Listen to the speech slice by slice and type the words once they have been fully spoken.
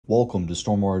Welcome to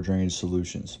Stormwater Drainage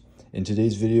Solutions. In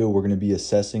today's video, we're going to be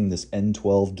assessing this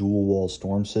N12 dual wall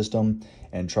storm system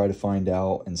and try to find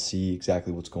out and see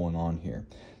exactly what's going on here.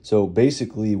 So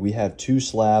basically, we have two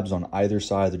slabs on either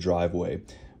side of the driveway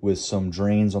with some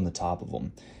drains on the top of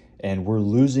them. And we're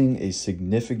losing a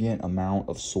significant amount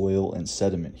of soil and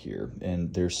sediment here.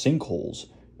 And there's sinkholes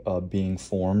being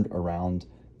formed around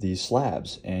these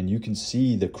slabs. And you can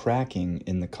see the cracking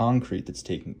in the concrete that's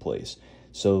taking place.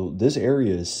 So this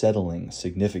area is settling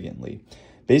significantly.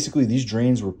 Basically, these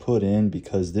drains were put in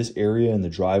because this area in the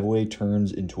driveway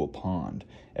turns into a pond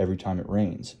every time it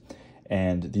rains.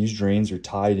 And these drains are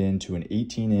tied into an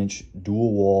 18-inch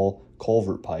dual wall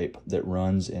culvert pipe that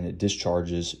runs and it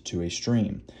discharges to a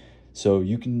stream. So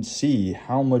you can see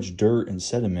how much dirt and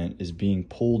sediment is being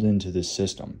pulled into this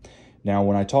system. Now,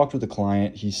 when I talked with the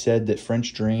client, he said that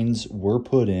French drains were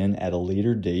put in at a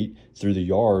later date through the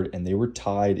yard and they were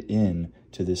tied in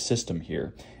to this system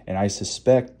here. And I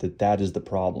suspect that that is the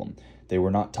problem. They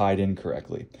were not tied in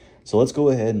correctly. So let's go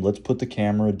ahead and let's put the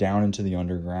camera down into the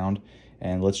underground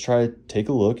and let's try to take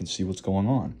a look and see what's going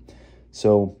on.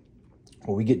 So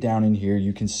when we get down in here,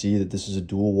 you can see that this is a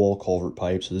dual wall culvert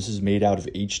pipe. So this is made out of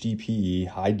HDPE,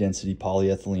 high density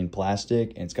polyethylene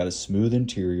plastic, and it's got a smooth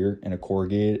interior and a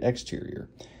corrugated exterior.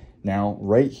 Now,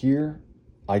 right here,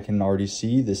 I can already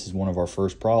see this is one of our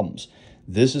first problems.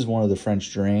 This is one of the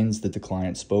French drains that the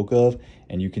client spoke of,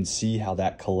 and you can see how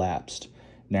that collapsed.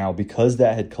 Now, because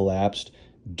that had collapsed,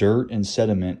 dirt and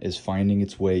sediment is finding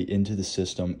its way into the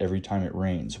system every time it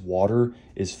rains. Water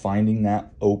is finding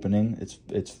that opening.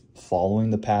 It's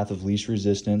following the path of least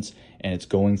resistance, and it's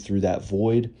going through that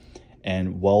void.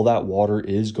 And while that water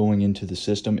is going into the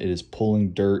system, it is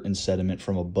pulling dirt and sediment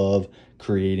from above,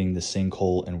 creating the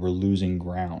sinkhole, and we're losing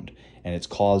ground. And it's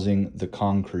causing the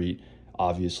concrete,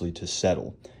 obviously, to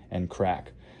settle and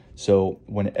crack. So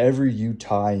whenever you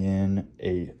tie in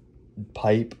a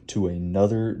pipe to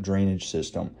another drainage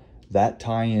system, that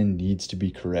tie-in needs to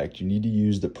be correct. You need to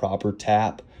use the proper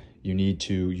tap. You need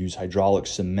to use hydraulic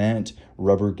cement,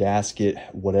 rubber gasket,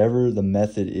 whatever the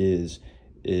method is.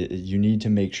 You need to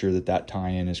make sure that that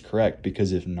tie-in is correct,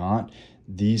 because if not,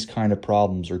 these kind of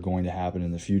problems are going to happen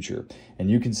in the future. And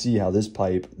you can see how this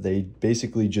pipe, they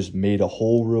basically just made a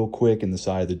hole real quick in the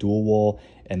side of the dual wall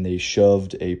and they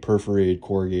shoved a perforated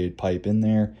corrugated pipe in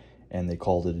there and they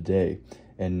called it a day.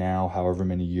 And now, however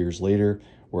many years later,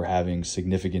 we're having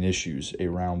significant issues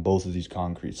around both of these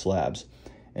concrete slabs.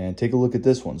 And take a look at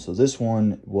this one. So this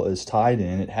one was tied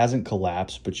in. It hasn't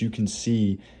collapsed, but you can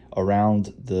see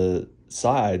around the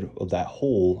side of that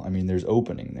hole, I mean, there's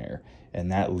opening there, and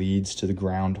that leads to the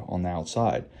ground on the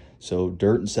outside. So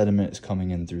dirt and sediment is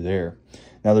coming in through there.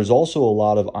 Now, there's also a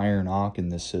lot of iron ock in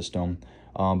this system,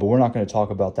 but we're not going to talk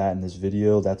about that in this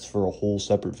video. That's for a whole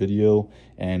separate video,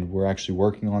 and we're actually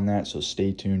working on that, so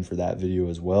stay tuned for that video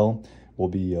as well. We'll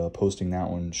be posting that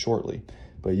one shortly.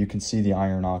 But you can see the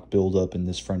iron ock buildup in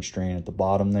this French drain at the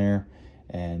bottom there,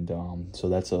 and so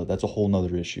that's a whole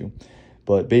nother issue.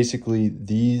 But basically,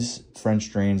 these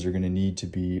French drains are going to need to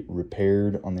be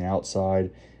repaired on the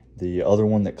outside. The other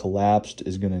one that collapsed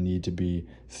is going to need to be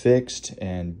fixed,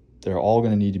 and they're all going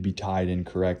to need to be tied in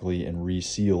correctly and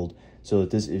resealed so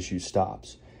that this issue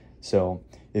stops. So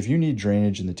if you need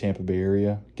drainage in the Tampa Bay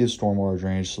area, give Stormwater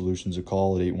Drainage Solutions a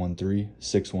call at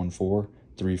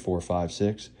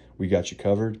 813-614-3456. We got you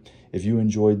covered. If you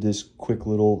enjoyed this quick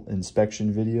little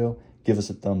inspection video, give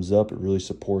us a thumbs up. It really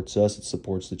supports us. It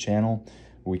supports the channel.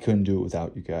 We couldn't do it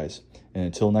without you guys. And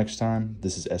until next time,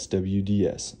 this is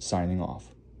SWDS signing off.